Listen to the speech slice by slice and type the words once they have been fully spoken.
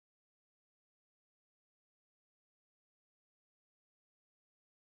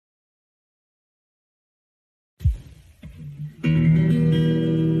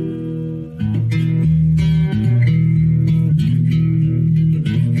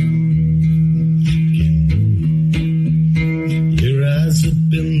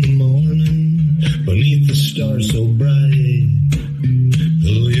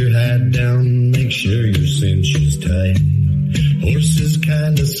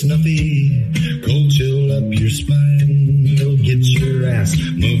snuffy, cold chill up your spine. You'll get your ass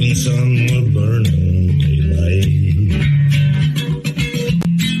moving, son, we're burning daylight.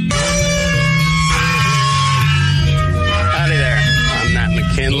 Howdy there, I'm Matt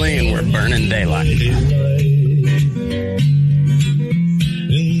McKinley and we're burning daylight. In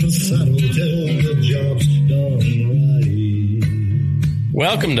the saddle till the job's done right.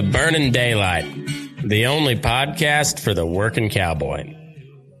 Welcome to Burning Daylight, the only podcast for the working cowboy.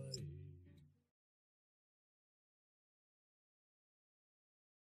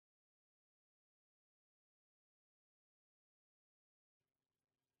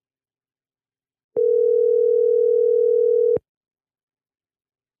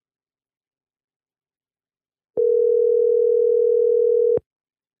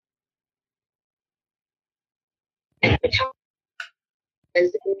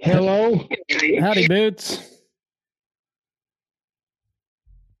 Hello? Howdy, Boots.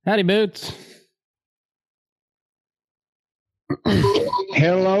 Howdy, Boots.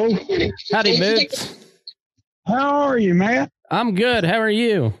 Hello? Howdy, Boots. How are you, Matt? I'm good. How are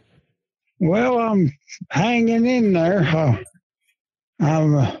you? Well, I'm hanging in there.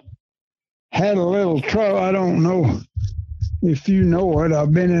 I've had a little trouble. I don't know if you know it.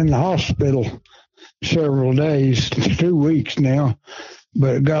 I've been in the hospital several days, 2 weeks now,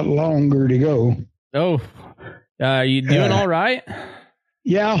 but it got longer to go. Oh, you doing all right?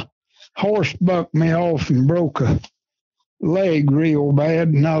 Yeah, horse bucked me off and broke a leg real bad,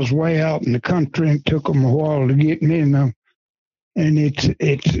 and I was way out in the country, and it took them a while to get me in them. And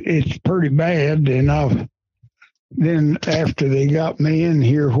it's pretty bad. And then after they got me in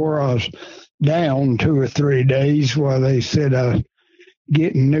here where I was down 2 or 3 days, while they said I was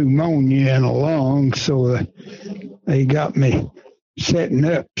getting pneumonia in a lung, so they got me setting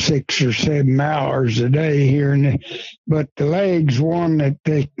up 6 or 7 hours a day here. But the leg's one that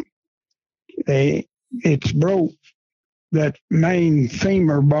it's broke. That main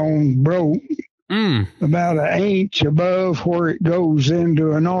femur bone broke about an inch above where it goes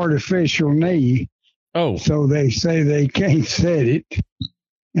into an artificial knee. Oh. So they say they can't set it,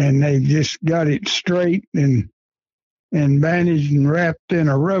 and they just got it straight and bandaged and wrapped in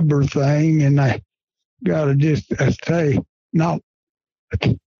a rubber thing, and I got to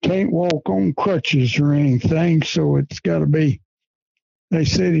can't walk on crutches or anything, so it's got to be, they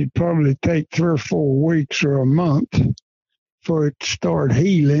said it'd probably take 3 or 4 weeks or a month for it to start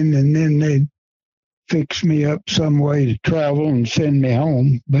healing, and then they'd fix me up some way to travel and send me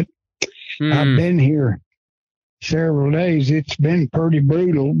home. But I've been here several days. It's been pretty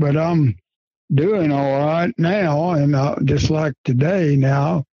brutal, but I'm doing all right now. And just like today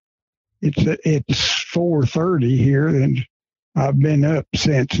now, it's 4:30 here, and I've been up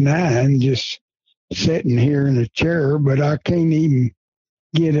since 9, just sitting here in a chair, but I can't even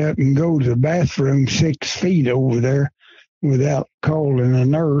get up and go to the bathroom 6 feet over there without calling a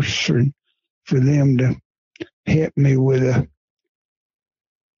nurse for them to help me with a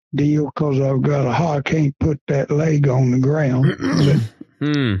deal, because I can't put that leg on the ground.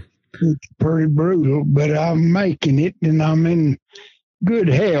 But it's pretty brutal, but I'm making it, and I'm in good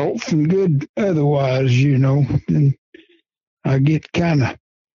health and good otherwise, and I get kind of a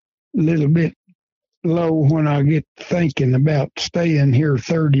little bit low when I get thinking about staying here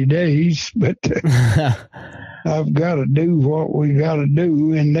 30 days, but I've got to do what we got to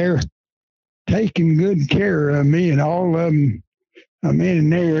do, and they're taking good care of me, and all of them. I'm in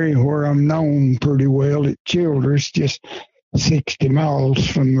an area where I'm known pretty well at Childress, just 60 miles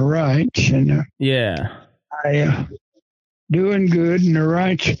from the ranch, and I doing good, and the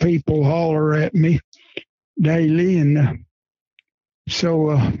ranch people holler at me daily, and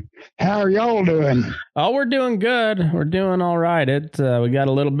so how are y'all doing? Oh, we're doing good. We're doing all right. We got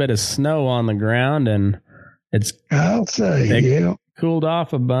a little bit of snow on the ground, and I'll say, yeah, cooled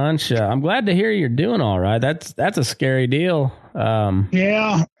off a bunch. I'm glad to hear you're doing all right. That's a scary deal.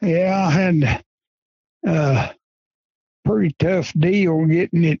 Yeah, I had a pretty tough deal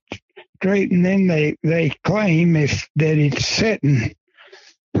getting it straight, and then they claim that it's setting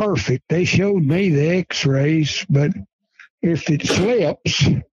perfect. They showed me the x-rays, but if it slips,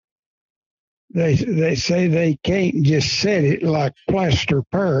 they say they can't just set it like plaster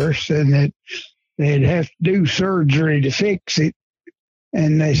Paris, and that they'd have to do surgery to fix it,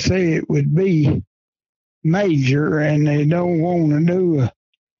 and they say it would be major, and they don't want to do a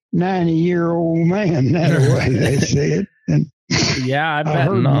 90-year-old man that way, they said. And yeah, I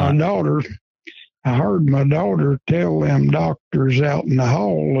bet not. I heard my daughter tell them doctors out in the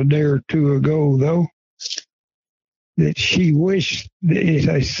hall a day or two ago, though, that she wished, as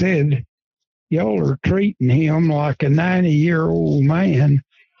I said, y'all are treating him like a 90-year-old man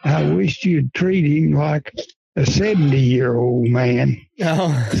I wish you'd treat him like a 70-year-old man.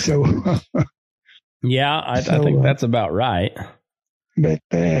 Oh. So, yeah, I think that's about right. But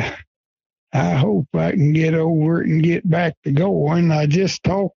I hope I can get over it and get back to going. I just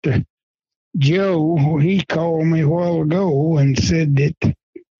talked to Joe. He called me a while ago and said that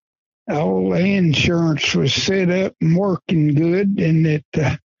all the insurance was set up and working good, and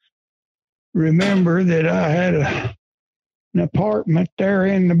that remember that I had an apartment there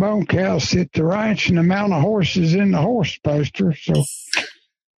in the bunkhouse at the ranch and the amount of horses in the horse pasture, so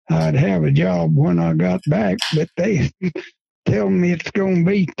I'd have a job when I got back. But they tell me it's going to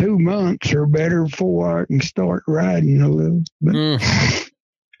be 2 months or better before I can start riding a little. But,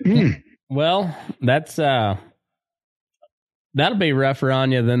 Well, that's that'll be rougher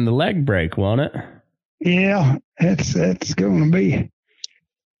on you than the leg break, won't it? Yeah, that's going to be a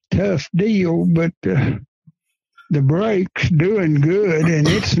tough deal, but the break's doing good, and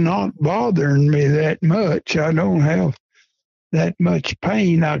it's not bothering me that much. I don't have that much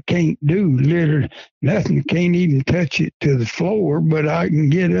pain. I can't do literally nothing. Can't even touch it to the floor, but I can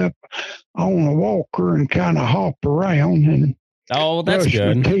get up on a walker and kind of hop around and that's brush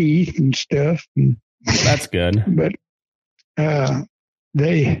good. my teeth and stuff. And, that's good. But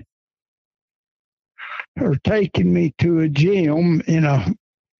they are taking me to a gym in a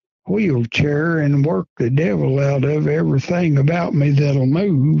wheelchair and work the devil out of everything about me that'll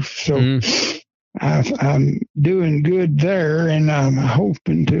move. So I'm doing good there, and I'm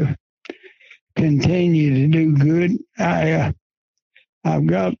hoping to continue to do good. I've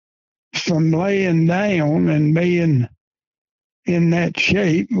got from laying down and being in that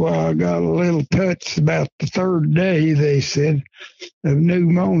shape. Well, I got a little touch about the third day, they said, of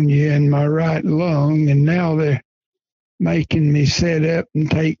pneumonia in my right lung, and now they're making me sit up and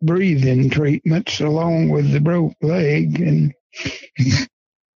take breathing treatments along with the broke leg. And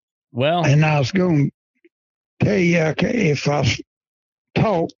and I was going to tell you, if I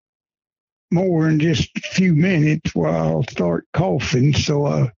talk more in just a few minutes, well, I'll start coughing.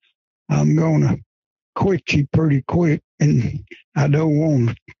 So I'm going to quit you pretty quick, and I don't want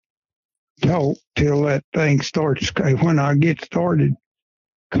to talk till that thing starts. When I get started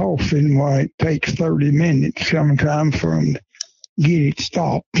coughing, why it takes 30 minutes sometimes for them to get it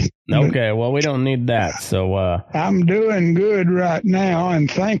stopped. Okay, well, we don't need that. So I'm doing good right now,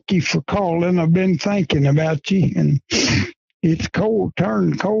 and thank you for calling. I've been thinking about you, and it's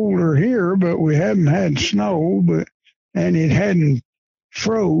turned colder here, but we haven't had snow, and it hadn't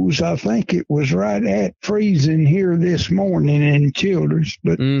froze. I think it was right at freezing here this morning in Childers,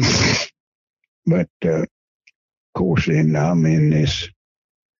 but of course, then I'm in this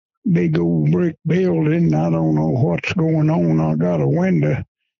big old brick building. I don't know what's going on. I got a window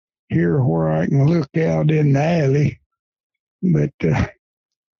here where I can look out in the alley, but the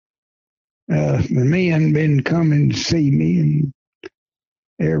men been coming to see me and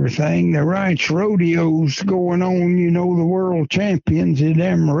everything. The ranch rodeo's going on, the world champions at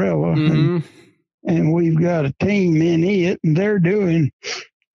Amarillo, and we've got a team in it, and they're doing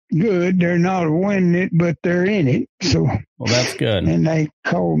good. They're not winning it, but they're in it. So, well, that's good. And they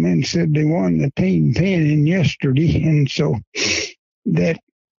called me and said they won the team pinning yesterday, and so that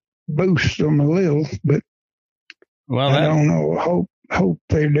boosts them a little. But I don't know. Hope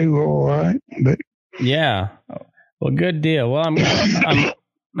they do all right. But yeah, well, good deal. Well,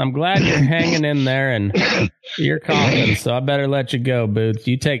 I'm glad you're hanging in there and you're coughing. So I better let you go, Boots.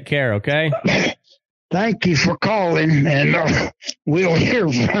 You take care, okay? Thank you for calling, and we'll hear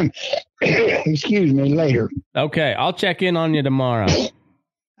from you later. Okay, I'll check in on you tomorrow.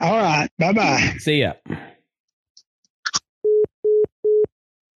 All right, bye-bye. See ya.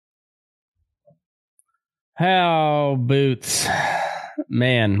 How Boots.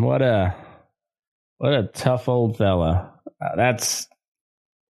 Man, what a tough old fella. That's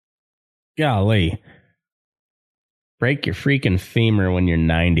golly. Break your freaking femur when you're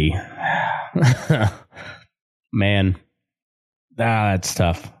 90. Man, that's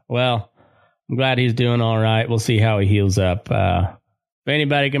tough. Well, I'm glad he's doing all right. We'll see how he heals up. If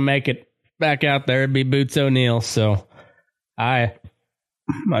anybody can make it back out there, it'd be Boots O'Neill. So I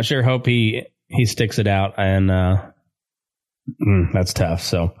sure hope he sticks it out, and that's tough.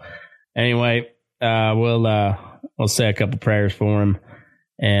 So anyway, we'll say a couple prayers for him,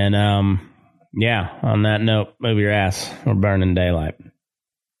 and yeah. On that note, move your ass. We're burning daylight.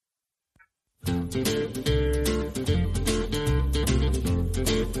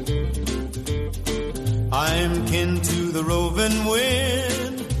 I'm kin to the roving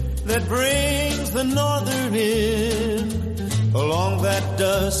wind that brings the northern in. Along that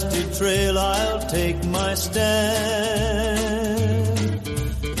dusty trail I'll take my stand.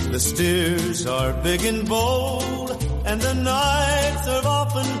 The steers are big and bold, and the nights are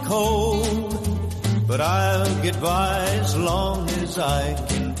often cold. But I'll get by as long as I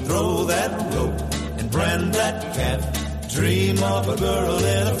can throw that rope and brand that calf. Dream of a girl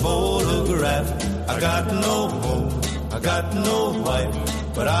in a photograph. I got no home, I got no wife,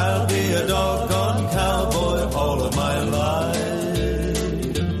 but I'll be a doggone cowboy all of my life.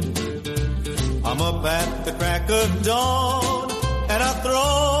 I'm up at the crack of dawn, and I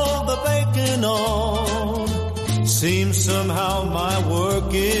throw the bacon on. Seems somehow my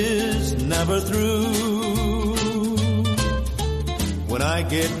work is never through. When I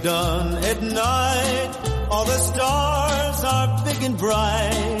get done at night, all the stars are big and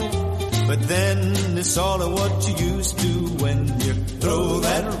bright. But then it's all of what you used to when you throw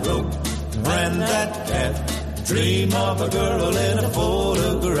that rope, brand that calf, dream of a girl in a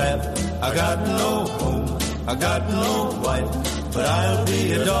photograph. I got no home, I got no wife, but I'll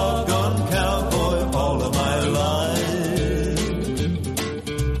be a doggone cowboy all of my life.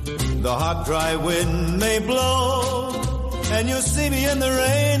 The hot, dry wind may blow, and you'll see me in the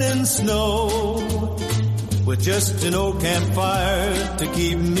rain and snow, with just an old campfire to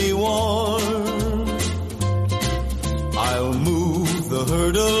keep me warm. I'll move the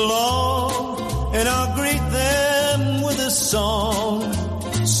herd along, and I'll greet them with a song.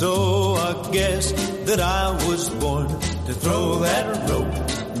 So I guess that I was born to throw that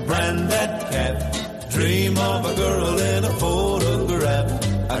rope, brand that calf, dream of a girl in a photograph.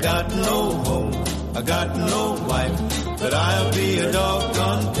 I got no home, I got no wife, but I'll be a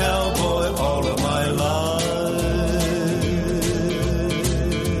doggone cowboy